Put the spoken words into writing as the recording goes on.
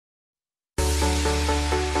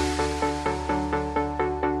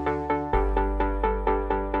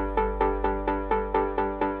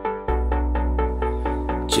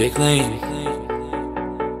take lane.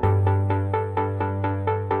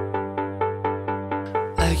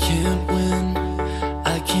 I can't win,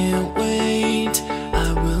 I can't wait.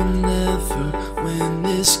 I will never win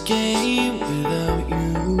this game without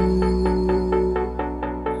you.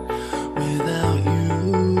 Without you,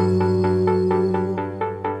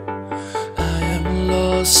 I am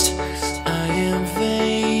lost, I am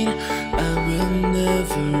vain. I will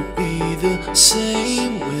never be the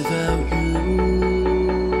same without you.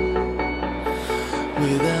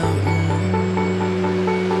 Without you,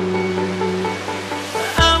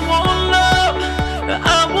 I won't love,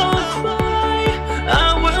 I won't cry. I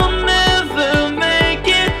will never make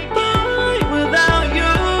it by without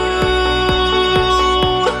you.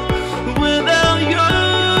 Without you,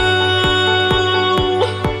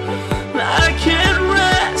 I can't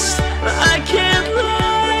rest, I can't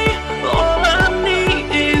lie. All I need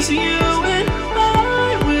is you and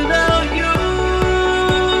I. Without you,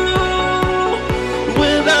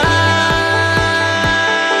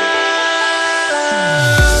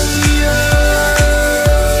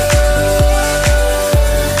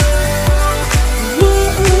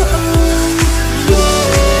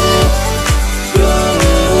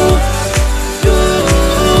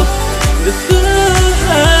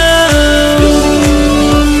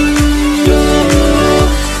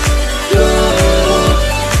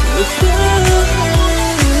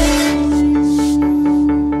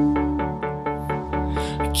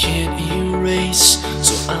 can't erase,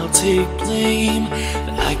 so I'll take blame.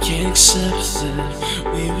 But I can't accept that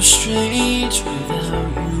we were strange without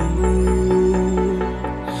you.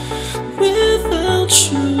 Without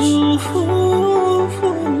you,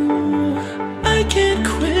 I can't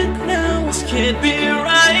quit now, this can't be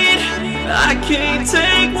right. I can't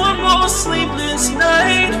take one more sleepless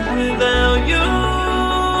night without you.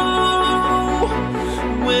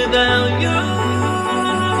 Without you,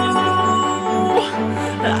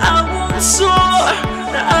 I won't soar,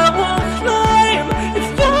 I won't climb. If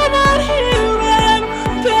you're not here, I'm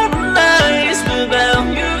paralyzed without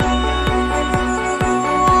you.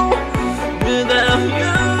 Without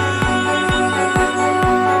you,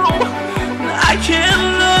 I can't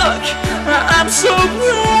look, I'm so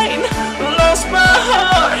blind. Lost my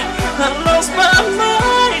heart, I lost my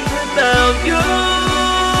mind without you.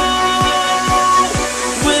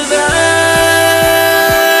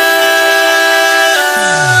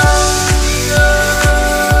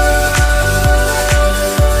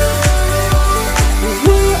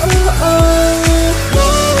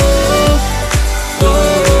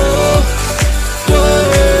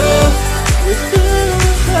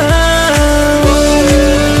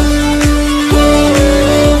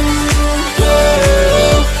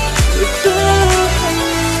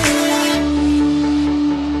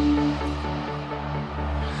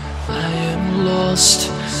 Lost,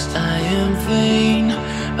 I am vain.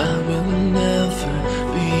 I will never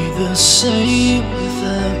be the same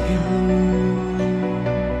without you.